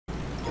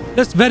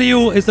This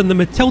video is in the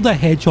Matilda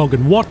Hedgehog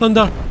in War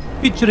Thunder,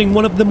 featuring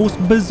one of the most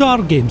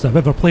bizarre games I've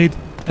ever played,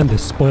 and the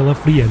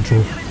spoiler-free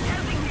intro.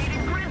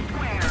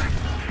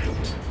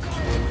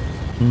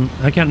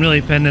 I can't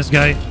really pen this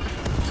guy.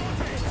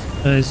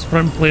 His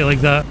front plate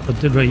like that, I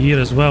did right here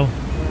as well.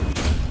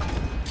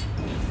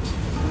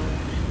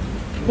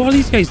 What are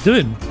these guys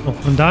doing? Oh,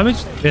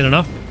 undamaged? Fair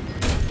enough.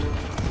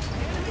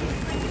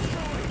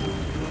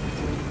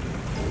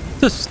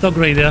 Just stuck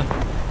right there.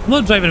 I'm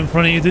not driving in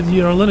front of you, dude.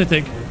 You're a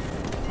lunatic.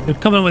 You're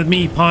coming with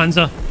me,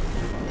 Panzer.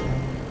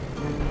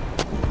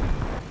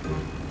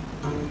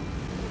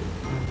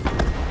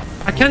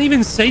 I can't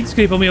even side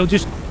scrape on me. I'll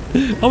just...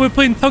 Oh, we're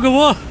playing tug of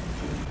war.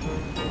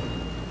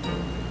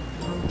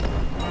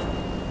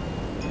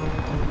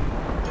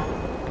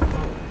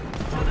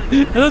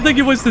 I don't think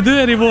he wants to do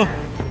it anymore.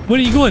 Where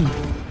are you going?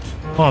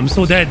 Oh, I'm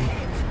so dead.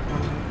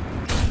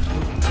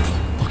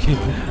 Okay,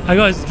 I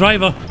got his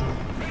driver.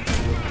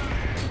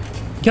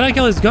 Can I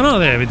kill his gun out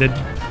there? We did.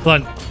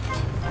 Blunt.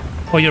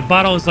 Oh, your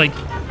barrel is like...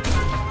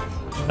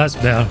 That's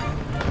better.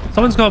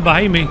 Someone's got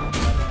behind me.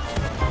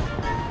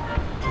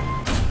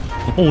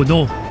 Oh,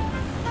 no.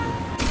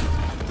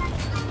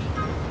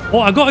 Oh,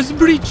 I got his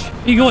breach.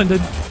 Where you going,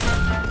 dude?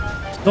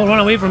 Don't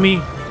run away from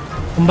me.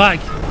 Come back.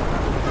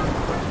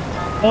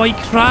 Oh, he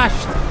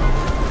crashed.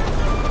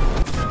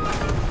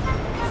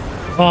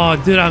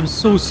 Oh, dude, I'm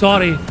so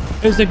sorry.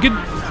 It was a good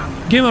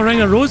game of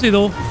Ring of Rosie,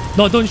 though.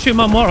 No, don't shoot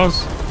my mortars.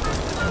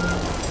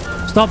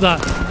 Stop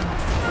that.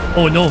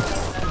 Oh, no.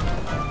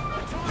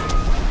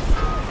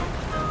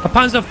 A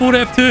Panzer IV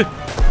F2.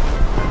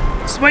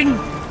 Swing.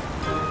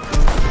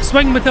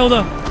 Swing,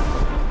 Matilda.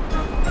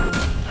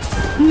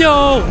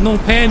 No, no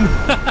pen.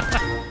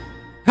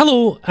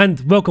 Hello, and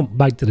welcome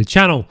back to the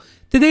channel.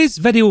 Today's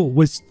video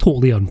was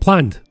totally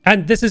unplanned,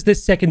 and this is the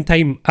second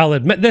time I'll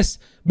admit this,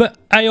 but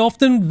I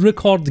often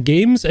record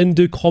games and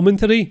do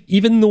commentary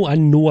even though I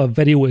know a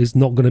video is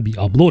not going to be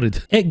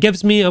uploaded. It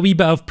gives me a wee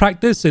bit of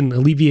practice and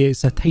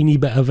alleviates a tiny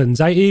bit of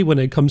anxiety when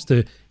it comes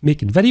to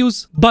making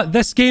videos, but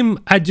this game,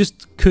 I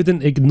just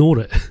couldn't ignore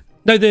it.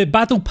 Now, the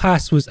Battle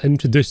Pass was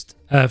introduced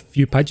a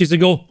few patches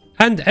ago,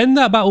 and in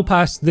that Battle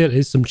Pass there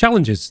is some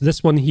challenges.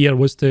 This one here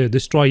was to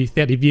destroy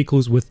 30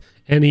 vehicles with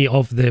any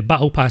of the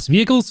Battle Pass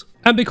vehicles.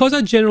 And because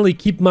I generally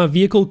keep my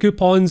vehicle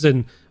coupons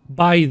and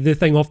buy the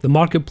thing off the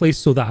marketplace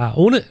so that I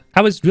own it,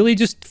 I was really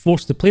just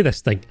forced to play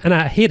this thing, and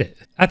I hate it.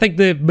 I think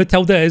the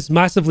Matilda is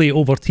massively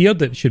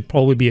over-tiered. It should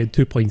probably be a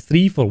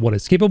 2.3 for what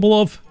it's capable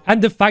of.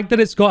 And the fact that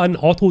it's got an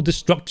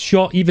auto-destruct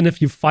shot even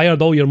if you've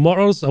fired all your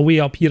mortars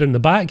away up here in the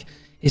back,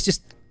 it's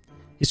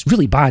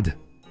really bad.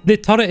 The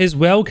turret as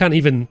well can't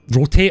even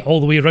rotate all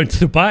the way around to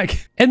the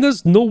back, and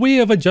there's no way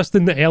of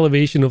adjusting the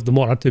elevation of the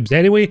mortar tubes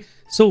anyway,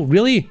 so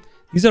really,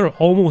 these are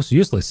almost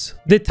useless.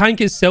 The tank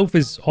itself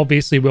is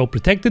obviously well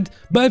protected,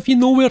 but if you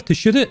know where to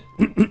shoot it,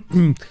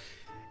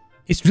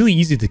 it's really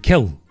easy to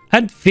kill.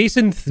 And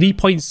facing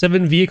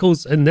 3.7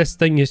 vehicles in this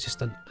thing is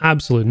just an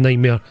absolute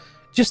nightmare.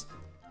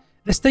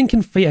 This thing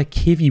can fight a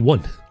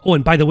KV-1. Oh,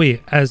 and by the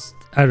way, as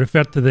I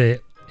referred to the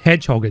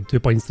Hedgehog at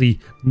 2.3,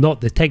 not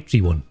the Tech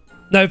Tree one.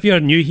 Now, if you're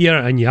new here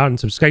and you aren't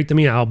subscribed to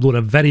me, I upload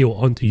a video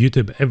onto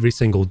YouTube every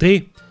single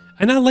day,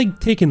 and I like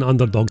taking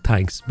underdog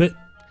tanks, but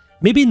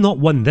maybe not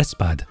one this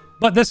bad.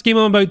 But this game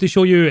I'm about to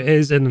show you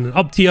is in an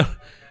up tier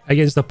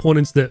against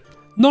opponents that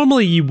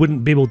normally you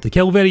wouldn't be able to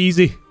kill very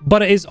easy,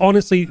 but it is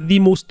honestly the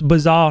most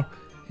bizarre,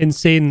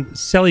 insane,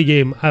 silly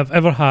game I've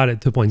ever had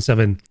at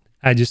 2.7.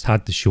 I just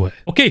had to show it.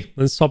 Okay,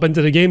 let's hop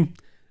into the game.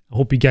 I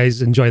hope you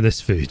guys enjoy this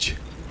footage.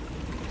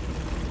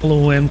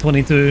 Hello,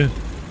 M22.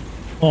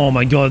 Oh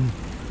my god.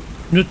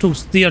 Neutral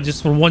steer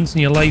just for once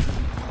in your life.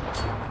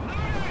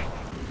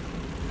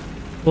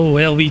 Oh,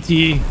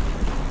 LVT.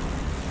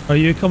 Are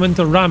you coming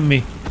to ram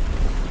me?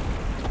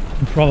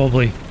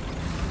 Probably.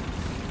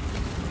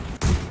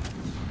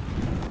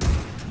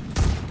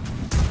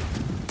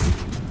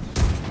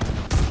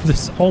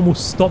 This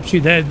almost stops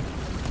you dead.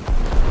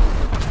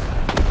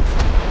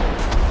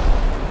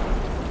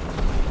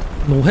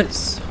 No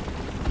hits.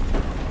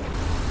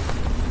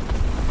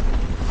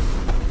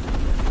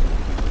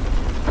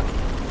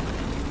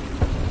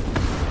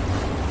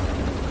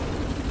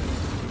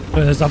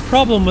 There's a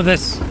problem with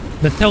this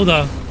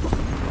Matilda.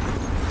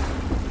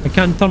 I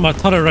can't turn my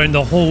turret around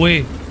the whole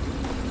way.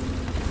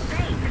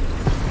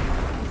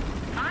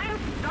 I'm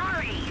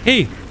sorry.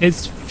 Hey,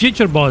 it's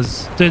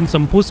OddBawZ doing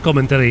some post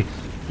commentary.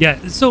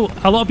 Yeah, so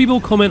a lot of people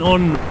comment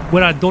on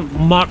where I don't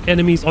mark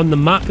enemies on the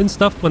map and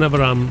stuff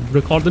whenever I'm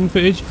recording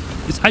footage.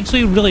 It's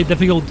actually really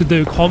difficult to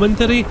do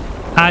commentary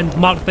and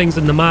mark things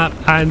in the map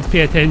and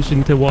pay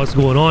attention to what's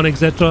going on,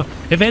 etc.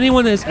 If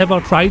anyone has ever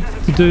tried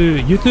to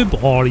do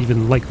YouTube or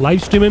even like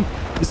live streaming,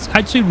 it's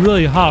actually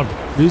really hard.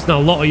 You're using a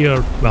lot of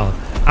your, well,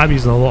 I'm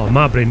using a lot of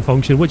my brain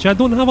function, which I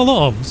don't have a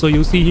lot of. So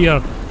you'll see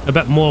here a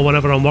bit more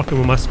whenever I'm working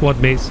with my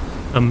squad mates.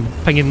 I'm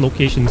pinging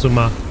locations on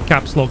my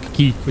caps lock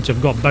key, which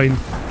I've got bound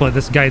to let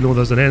this guy know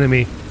there's an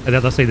enemy at the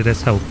other side of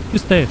this hill.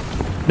 Just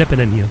nipping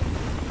in here.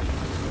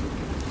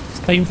 It's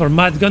time for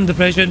mad gun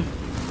depression.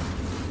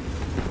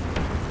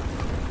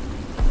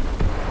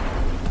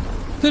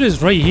 There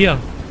is right here.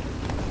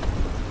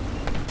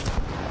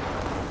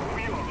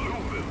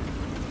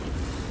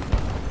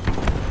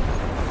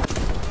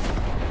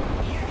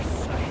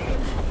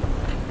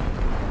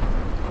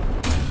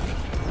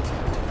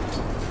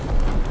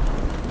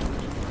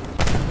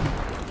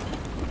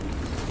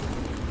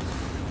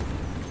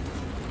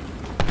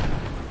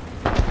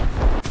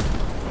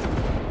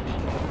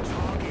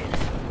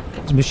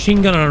 There's a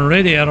machine gun and a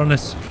radiator on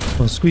this.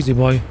 Oh, squeezy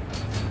boy.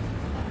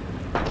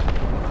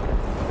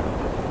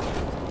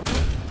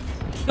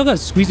 If that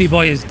squeezy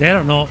boy is dead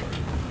or not.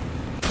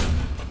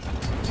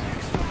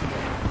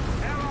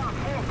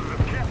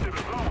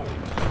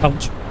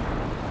 Ouch.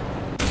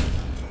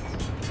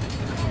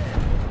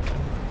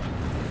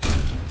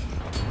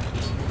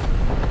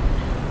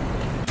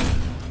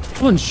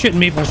 Someone's shooting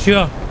me for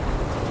sure.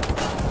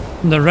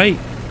 On the right.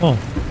 Oh,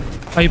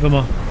 pipe him.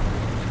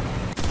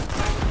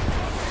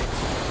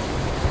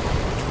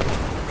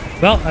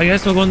 Well, I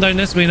guess we're going down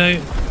this way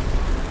now.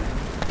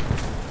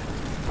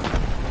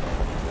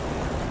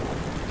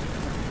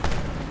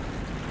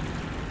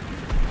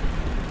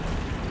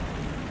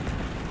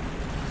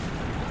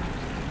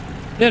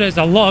 There is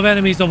a lot of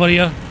enemies over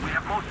here.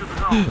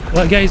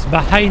 That guy's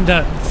behind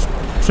that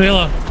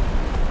trailer.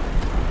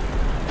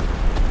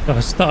 Got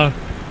a stutter.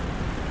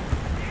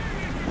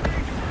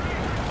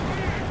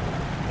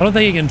 I don't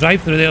think you can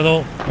drive through there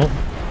though. Oh,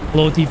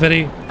 hello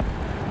T-Ferry.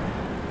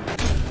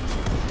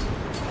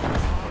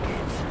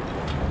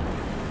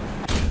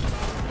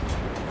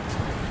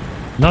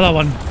 Another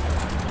one.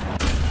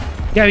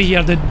 Get out of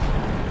here, dude.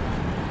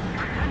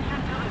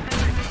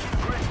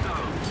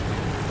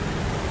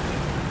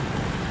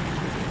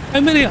 How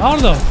many are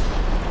there?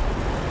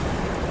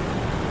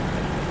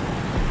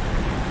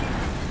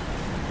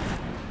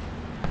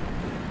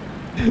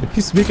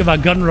 He's making my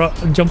gun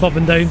and jump up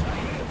and down.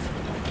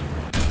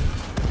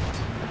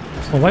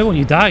 Oh, why won't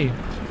you die?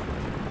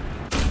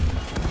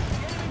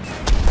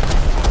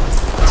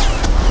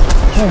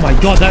 Oh my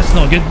god, that's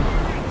not good.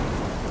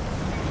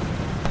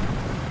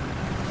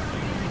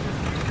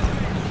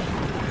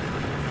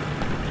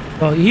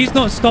 Well, he's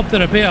not stopped the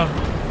repair.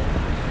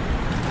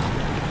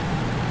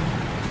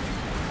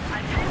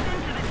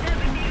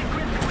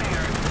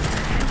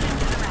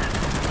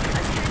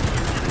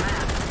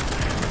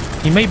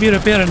 He might be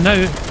repairing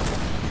now.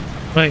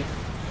 Right.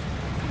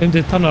 Time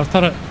to turn our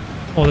turret.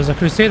 Oh, there's a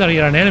crusader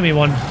here, an enemy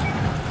one.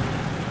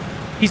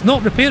 He's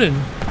not repairing.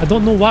 I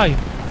don't know why.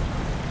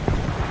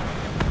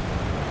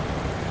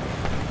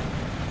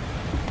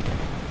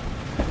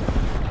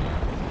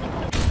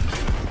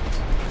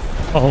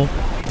 Uh-oh.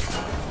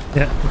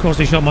 Yeah, of course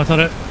he shot my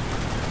turret.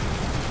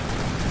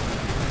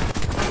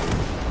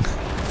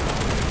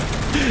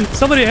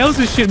 Somebody else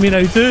is shooting me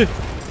now too.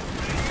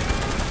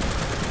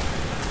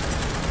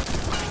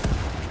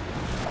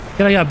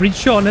 Can I get a breach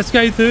shot on this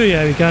guy too?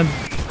 Yeah, we can.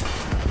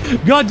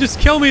 God, just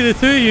kill me, the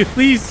two of you,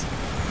 please.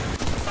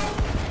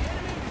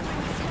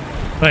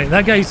 Right,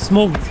 that guy's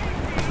smoked.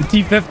 The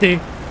T-50.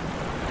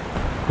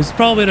 He's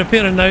probably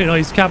repairing now. No,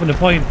 he's capping the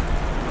point.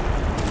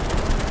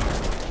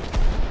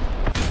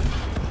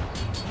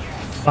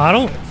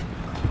 Barrel?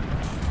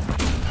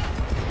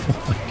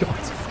 Oh my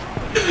god.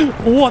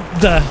 What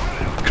the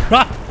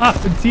crap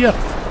happened here?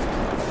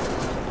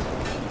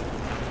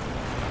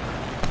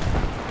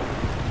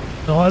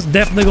 Oh, that's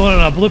definitely going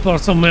on a blooper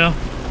somewhere.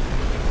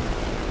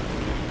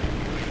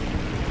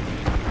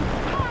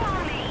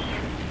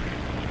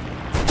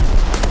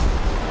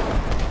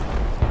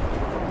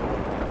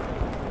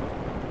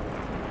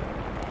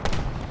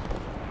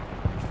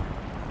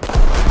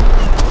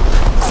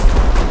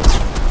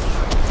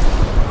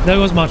 There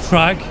was my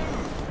track,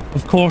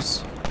 of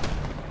course.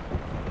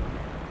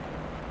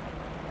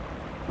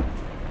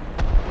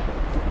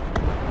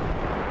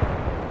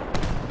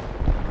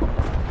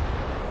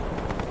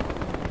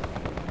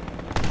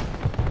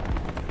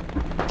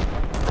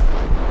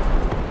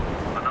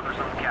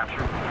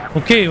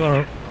 Okay,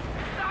 we're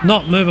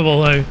not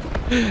movable now.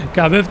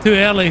 Can't move too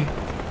early.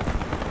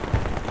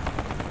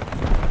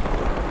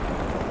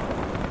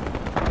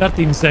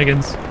 13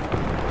 seconds.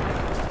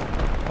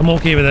 I'm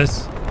okay with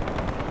this.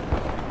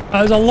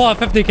 There's a lot of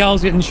 50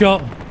 cals getting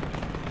shot.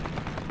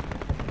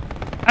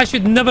 I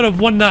should never have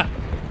won that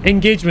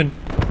engagement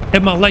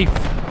in my life.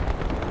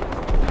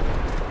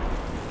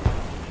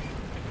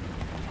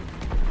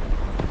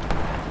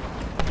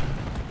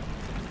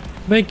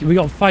 I think we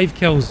got 5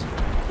 kills.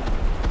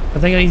 I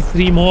think I need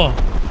 3 more.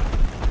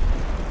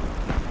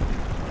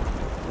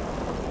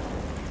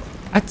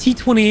 A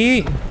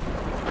T-28?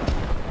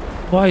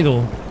 Why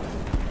though?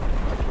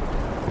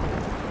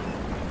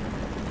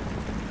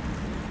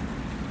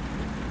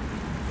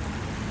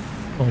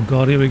 Oh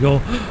god, here we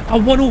go. A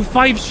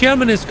 105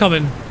 Sherman is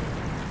coming.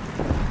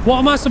 What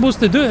am I supposed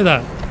to do to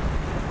that?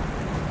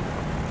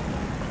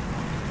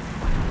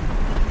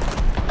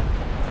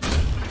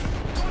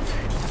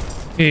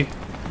 Okay,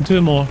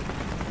 2 more.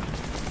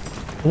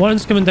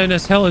 One's coming down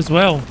this hill as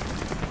well.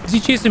 Is he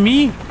chasing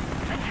me?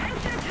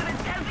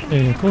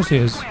 Yeah, of course he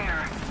is.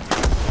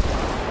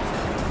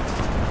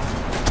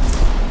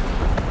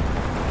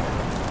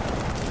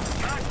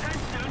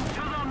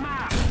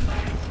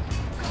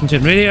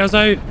 Engine radiator's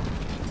out.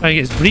 Trying to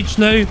get his breach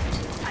now.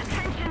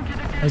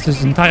 That's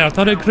his entire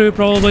turret crew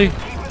probably.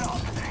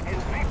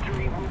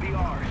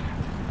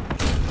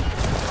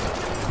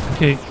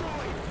 Okay.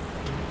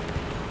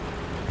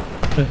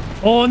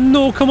 Oh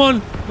no, come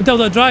on.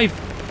 Matilda, drive.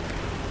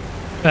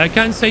 I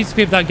can't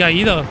sidescrape that guy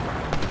either.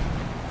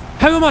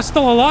 How am I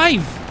still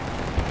alive?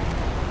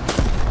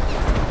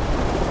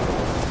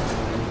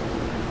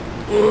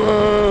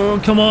 Oh,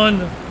 come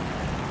on.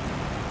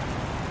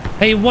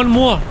 Hey, one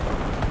more.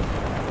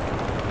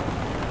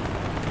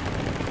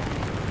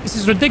 This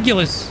is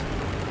ridiculous.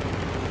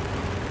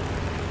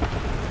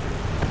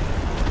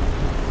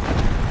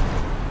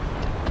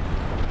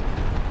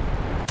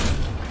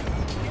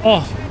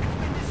 Oh.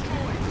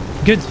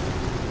 Good.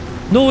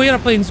 No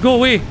airplanes, go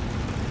away.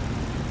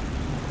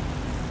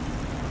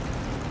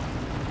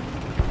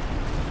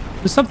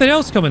 There's something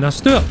else coming, a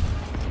Stuart.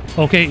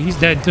 Okay, he's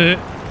dead too.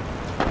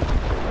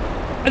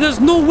 And there's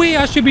no way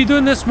I should be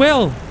doing this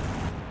well.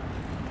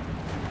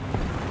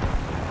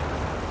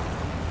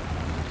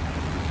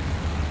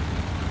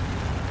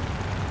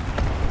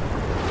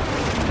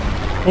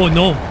 Oh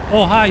no.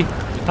 Oh hi.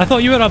 I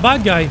thought you were a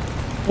bad guy.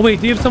 Oh wait,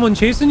 do you have someone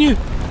chasing you?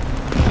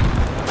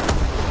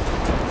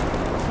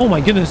 Oh my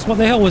goodness, what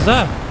the hell was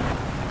that?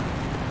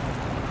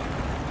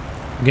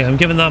 Okay, I'm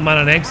giving that man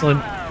an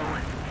excellent.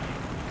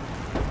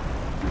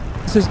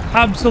 This is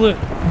absolute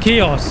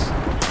chaos.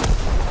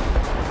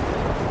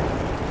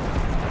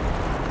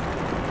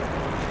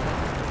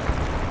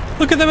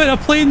 Look at the amount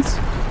of planes.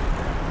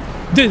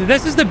 Dude,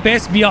 this is the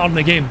best VR in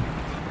the game.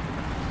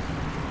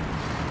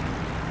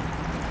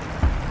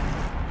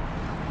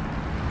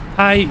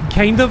 I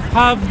kind of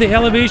have the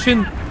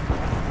elevation.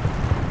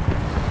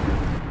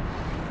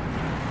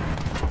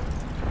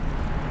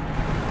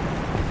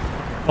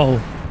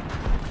 Oh.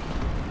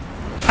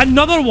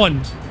 Another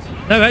one!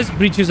 Now his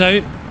breach is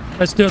out.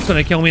 This dude's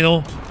gonna kill me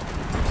though.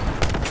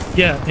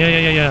 Yeah.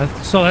 I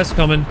saw this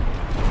coming.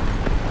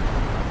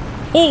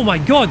 Oh my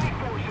god!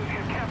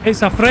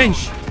 It's a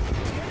French.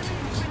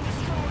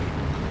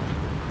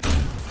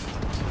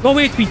 Go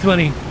away,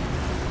 P20.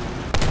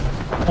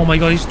 Oh my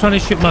god, he's trying to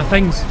shoot my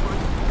things.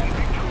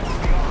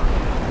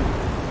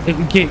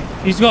 Okay,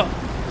 he's got...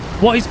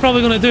 What he's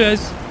probably going to do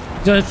is...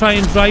 He's going to try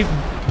and drive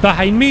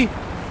behind me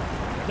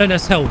down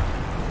this hill.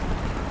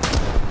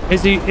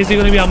 Is he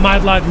going to be a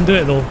mad lad and do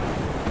it though?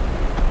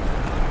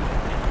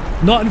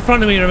 Not in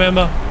front of me,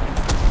 remember.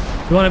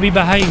 You want to be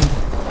behind.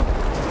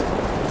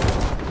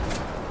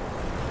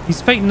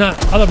 He's fighting that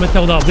other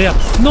Matilda up there.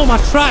 No, my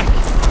track!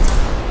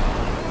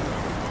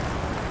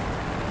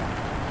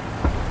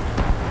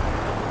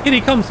 Here he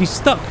comes, he's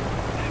stuck.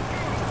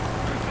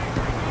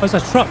 Oh, it's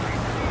a truck.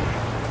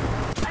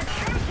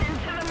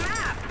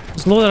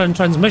 His loader and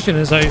transmission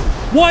is out.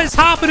 What is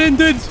happening,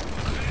 dude?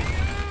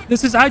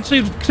 This is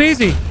actually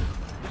crazy.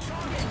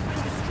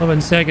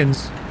 11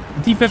 seconds.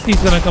 The T-50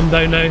 is going to come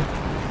down now.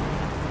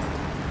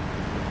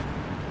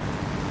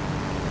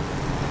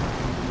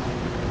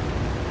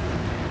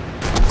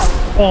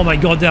 Oh my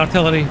god, the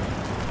artillery.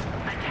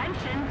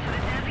 Attention to the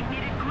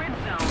designated grid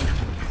zone.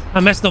 I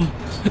missed them.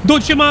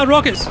 Don't shoot my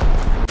rockets.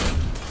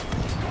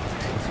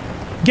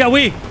 Get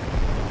away.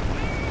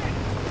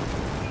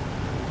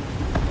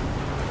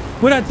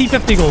 Where'd that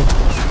T-50 go?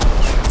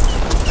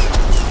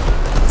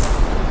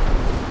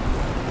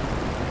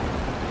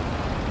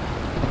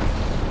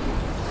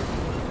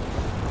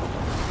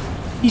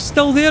 He's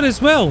still there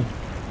as well.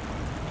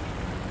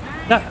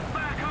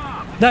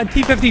 That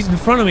T-50's in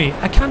front of me.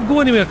 I can't go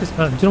anywhere because...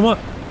 do you know what?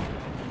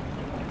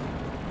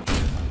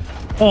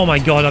 Oh my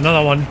god,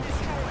 another one.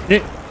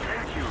 Thank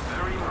you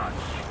very much.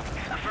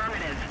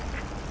 Affirmative.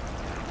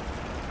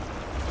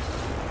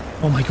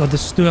 Oh my god,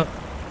 this Stuart.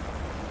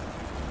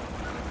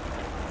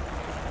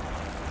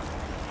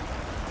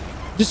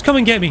 Just come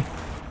and get me.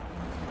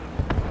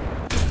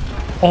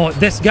 Oh,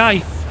 this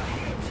guy.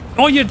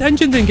 Oh, your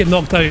engine didn't get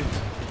knocked out.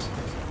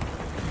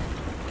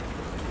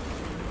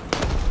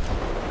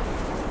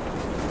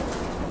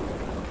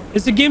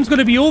 Is the game's going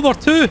to be over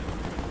too?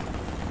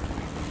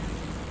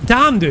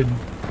 Damn, dude.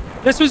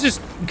 This was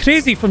just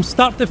crazy from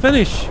start to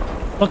finish.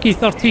 Lucky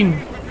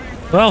 13.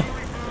 Well,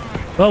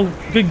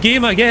 good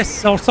game, I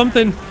guess, or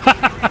something.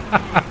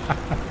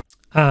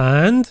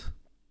 And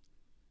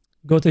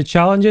go to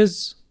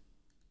challenges.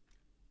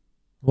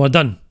 We're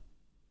done.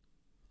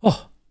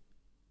 Oh.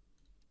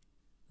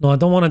 No, I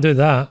don't want to do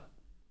that.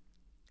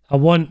 I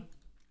want...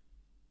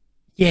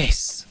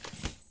 Yes.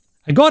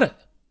 I got it.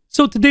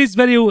 So today's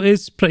video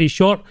is pretty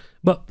short,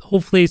 but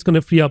hopefully it's going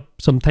to free up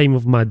some time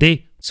of my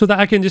day so that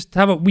I can just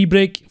have a wee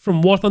break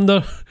from War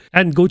Thunder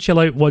and go chill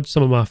out, watch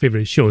some of my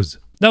favourite shows.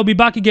 I'll be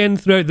back again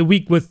throughout the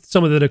week with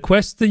some of the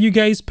requests that you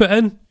guys put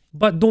in,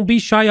 but don't be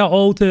shy at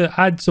all to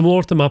add some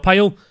more to my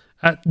pile.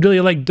 I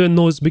really like doing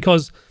those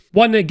because,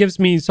 one, it gives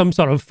me some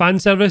sort of fan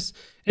service,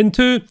 and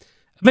two,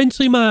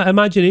 eventually my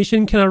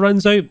imagination kind of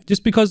runs out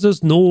just because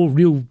there's no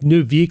real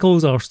new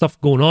vehicles or stuff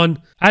going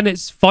on, and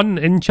it's fun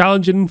and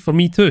challenging for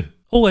me too.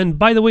 Oh, and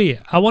by the way,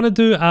 I want to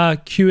do a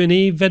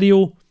Q&A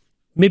video,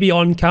 maybe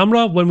on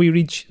camera, when we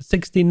reach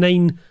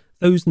 69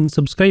 1,000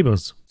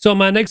 subscribers. So in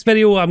my next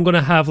video, I'm going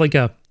to have like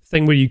a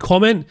thing where you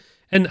comment,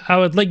 and I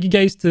would like you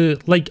guys to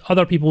like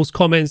other people's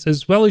comments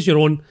as well as your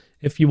own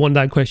if you want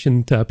that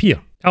question to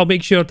appear. I'll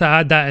make sure to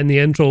add that in the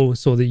intro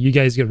so that you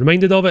guys get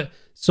reminded of it.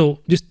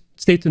 So just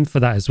stay tuned for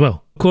that as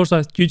well. Of course,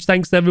 a huge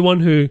thanks to everyone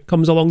who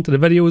comes along to the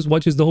videos,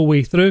 watches the whole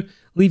way through,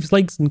 leaves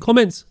likes and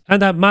comments.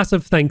 And a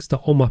massive thanks to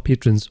all my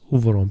patrons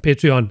over on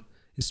Patreon,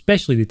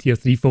 especially the tier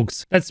 3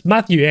 folks. That's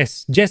Matthew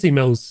S, Jesse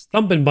Mills,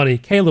 Thumpin' Bunny,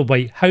 Kyla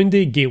White,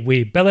 Houndy,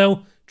 Gateway,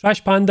 Billel,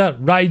 Trash Panda,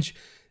 Raj,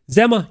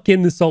 Zema,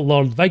 Kane the Salt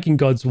Lord, Viking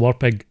Gods,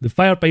 Warpig, The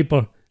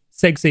Firepiper,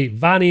 Sexy,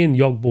 Vanian,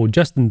 Yogbo,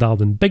 Justin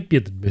Darden, Big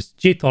Bearded Moose,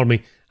 Jay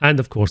Tormey, and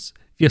of course,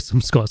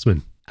 Fearsome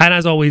Scotsman. And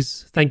as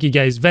always, thank you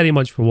guys very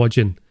much for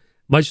watching.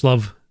 Much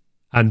love,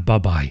 and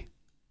bye-bye.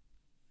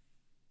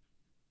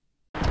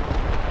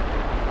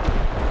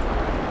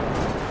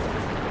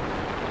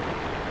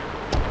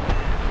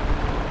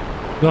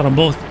 Got them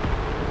both.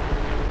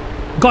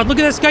 God, look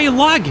at this guy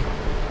lag!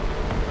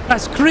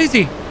 That's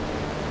crazy!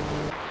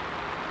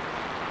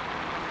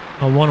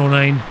 A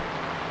 109.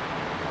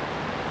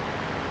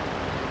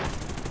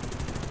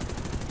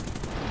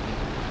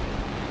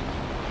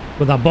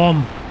 With a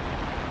bomb.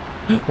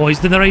 Oh, he's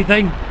doing the right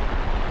thing.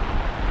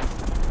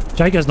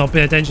 Jaga's not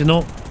paying attention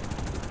though.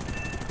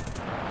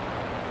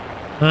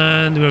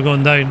 And we're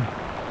going down.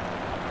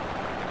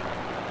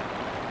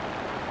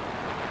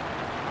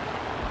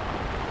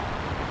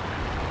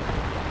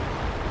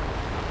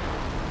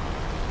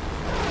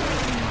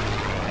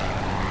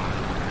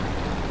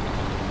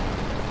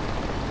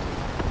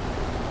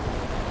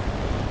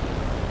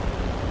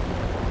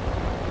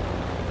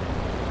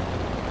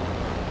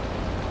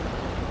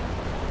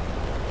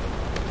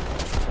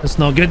 That's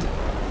not good.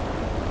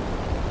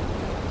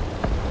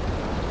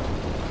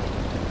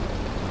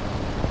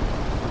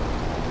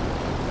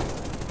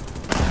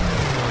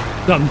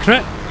 Got him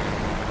crit.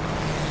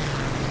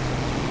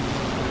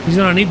 He's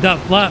gonna need that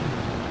flat.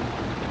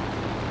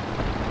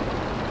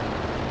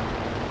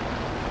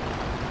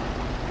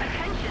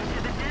 Attention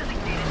to the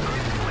designated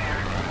grid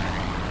square.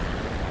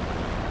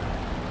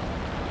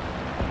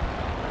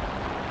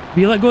 Have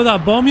you let go of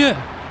that bomb yet?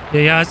 Yeah,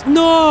 he has.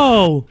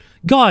 No!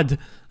 God!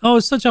 That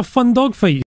was such a fun dogfight.